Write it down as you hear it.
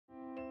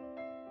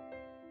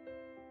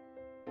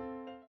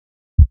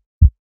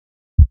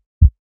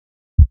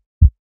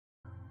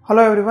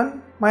Hello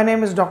everyone, my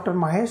name is Dr.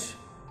 Mahesh.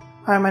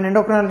 I am an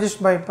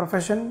endocrinologist by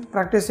profession,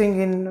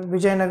 practicing in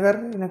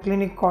Vijayanagar in a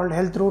clinic called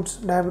Health Roots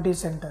Diabetes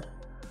Center.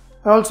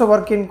 I also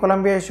work in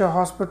Columbia Asia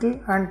Hospital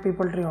and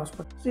People Tree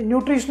Hospital. See,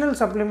 nutritional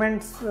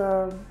supplements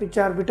which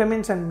are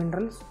vitamins and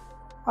minerals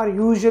are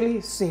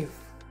usually safe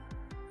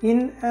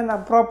in an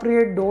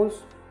appropriate dose.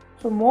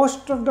 So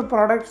most of the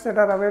products that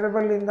are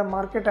available in the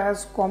market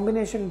as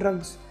combination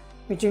drugs,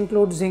 which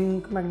include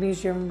zinc,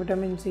 magnesium,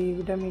 vitamin C,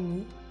 vitamin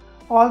E,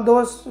 all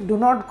those do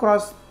not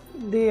cross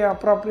the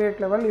appropriate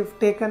level if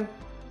taken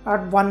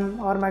at 1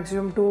 or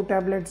maximum 2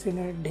 tablets in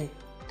a day.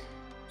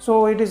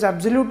 So it is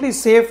absolutely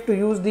safe to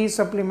use these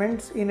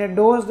supplements in a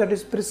dose that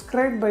is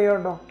prescribed by your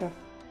doctor.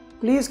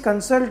 Please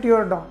consult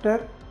your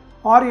doctor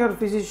or your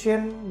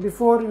physician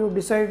before you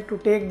decide to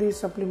take these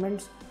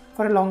supplements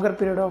for a longer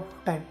period of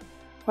time.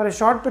 For a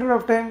short period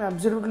of time,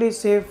 absolutely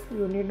safe,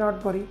 you need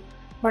not worry.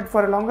 But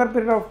for a longer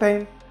period of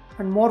time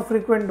and more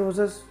frequent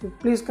doses,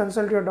 please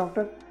consult your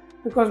doctor,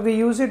 because we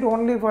use it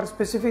only for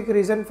specific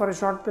reason for a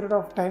short period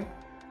of time,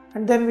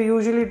 and then we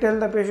usually tell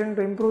the patient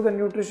to improve the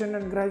nutrition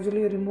and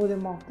gradually remove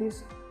them of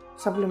these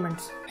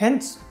supplements.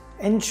 Hence,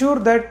 ensure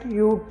that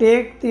you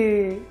take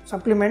the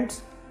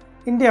supplements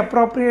in the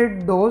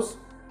appropriate dose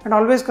and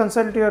always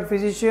consult your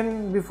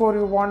physician before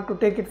you want to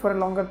take it for a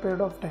longer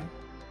period of time.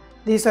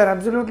 These are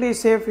absolutely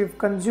safe if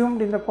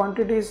consumed in the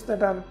quantities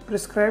that are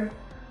prescribed,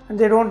 and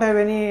they don't have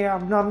any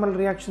abnormal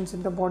reactions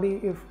in the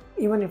body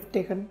even if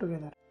taken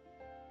together.